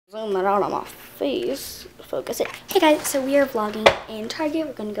Zoom it out on my face. Focus it. Hey guys, so we are vlogging in Target.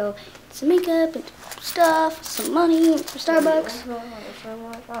 We're gonna go get some makeup and stuff, some money for Starbucks.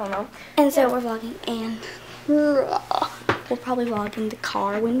 I don't know. And so we're vlogging and we'll probably vlog in the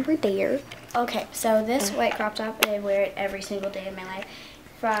car when we're there. Okay, so this white crop top, I wear it every single day of my life.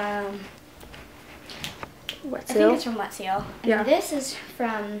 From Wet I Seal? think it's from Wet Seal. And Yeah. this is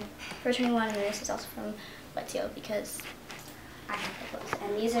from Forever 21, and this is also from Wet Seal because I have the clothes.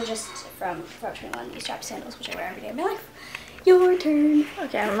 And these are just from Forever 21, these strap sandals, which I wear every day of my life. Your turn.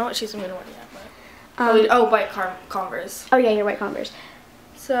 Okay, I don't know what she's gonna wear yet, but white Converse. Oh yeah, your white Converse.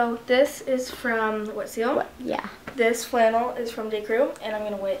 So this is from Wet Seal. What? Yeah. This flannel is from J. Crew, and I'm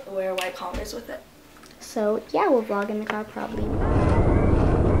gonna wear white Converse with it. So yeah, we'll vlog in the car probably.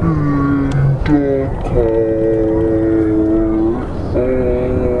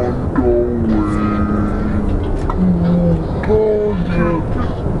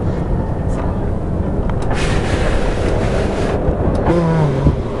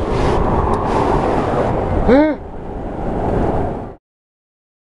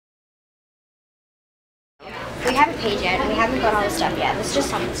 We haven't paid yet, and we haven't got all the stuff yet. This is just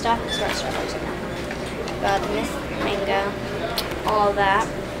some of the stuff. This is our Starbucks now. Got the Miss Mango, all that.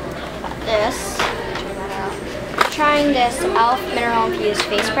 Got this. Check that out. Trying this e.l.f. mineral infused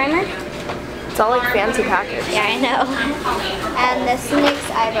face primer. It's all like fancy package. Yeah, I know. And this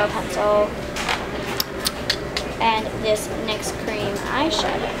NYX eyebrow pencil. And this NYX cream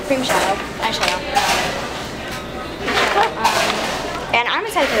eyeshadow. And I'm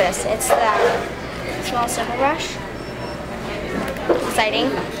excited for this. It's the small simple brush. Exciting.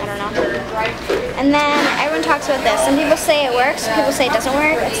 I don't know. And then everyone talks about this. Some people say it works. Some people say it doesn't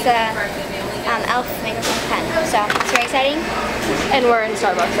work. It's the e.l.f. makeup pen. So it's very exciting. And we're in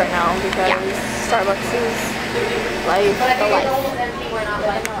Starbucks right now because Starbucks is life. The life. We're not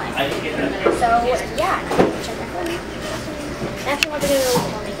living the life. So yeah, check my phone. After what to do,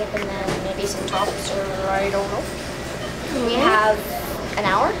 more makeup and then maybe some tops or I don't know. We have an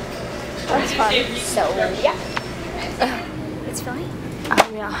hour. That's fun. So yeah. It's fine.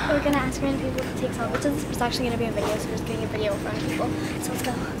 Yeah. We're gonna ask random people to take selfies. This is actually gonna be a video, so we're just getting a video in front of people. So let's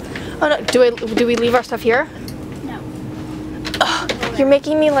go. Oh no, do we leave our stuff here? No. Ugh, you're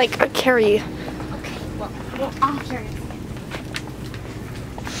making me like a Carrie. Okay. Well, I'm curious.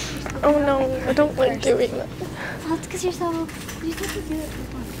 Oh no, I don't like doing that. Well, it's because you're so do it.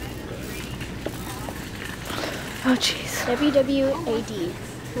 Oh jeez. WWAD.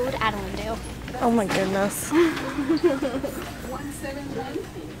 What would Adeline do? Oh my goodness. 171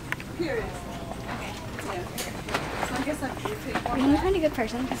 period. Okay. So I guess Are you find a good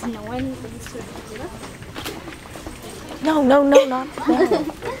person? Because no one needs to do that. No, not.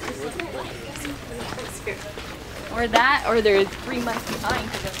 Or that, or they're 3 months behind.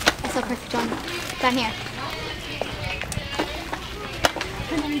 That's so perfect, John. Down here.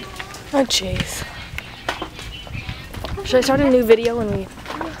 Oh jeez. Should I start a new video when we...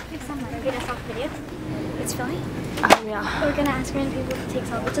 It's filming. Yeah. We're gonna ask random people to take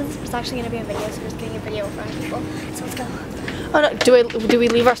selfies. This is actually gonna be a video, so we're just getting a video in front of people. So let's go. Oh no, do we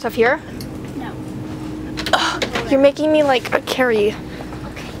leave our stuff here? No. Ugh, you're making me like a Carrie.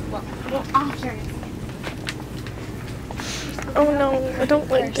 Okay. Well, I'm curious. Oh no, I don't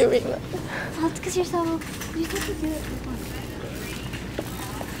like doing that. Well, it's because you're so do it.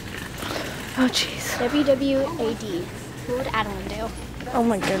 Oh jeez. WWAD. What would Adeline do? Oh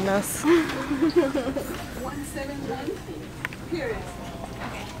my goodness. 171 period.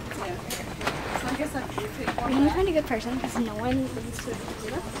 Okay. So I guess Are you find a good person? Because no one needs to do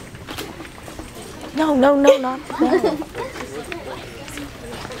that. No, not.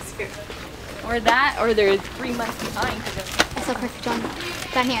 Or that, or they're 3 months behind. That's so perfect, John.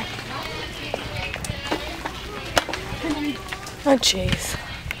 Down here. Oh jeez.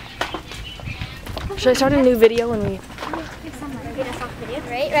 Should I start a new video when we...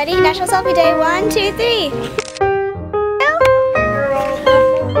 Right, ready? National Selfie Day. 1, 2, 3.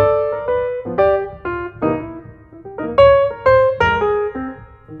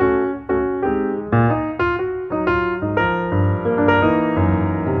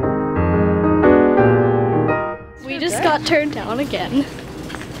 We just got turned down again.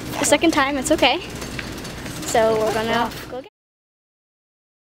 The second time, it's okay. So we're gonna go again.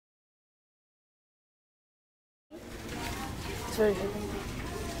 It's very good.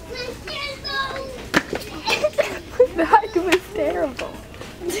 That was terrible.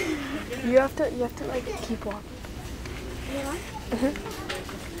 You have to like keep walking.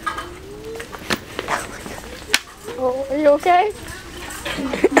 Oh, are you okay?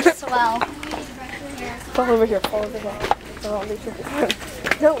 Swell. Fall over here. Fall over here. So I'll leave you.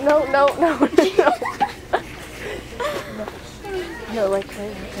 No, no, no, no, no. No, like,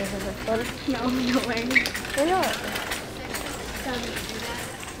 this one. No, no way. Why not?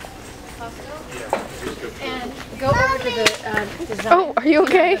 And go over to the design. Oh, are you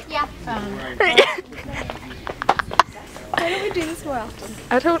okay? Yeah. Why don't we do this more often?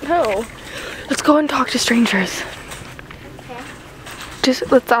 I don't know. Let's go and talk to strangers. Okay.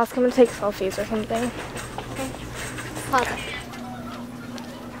 Just let's ask them to take selfies or something. Pause it.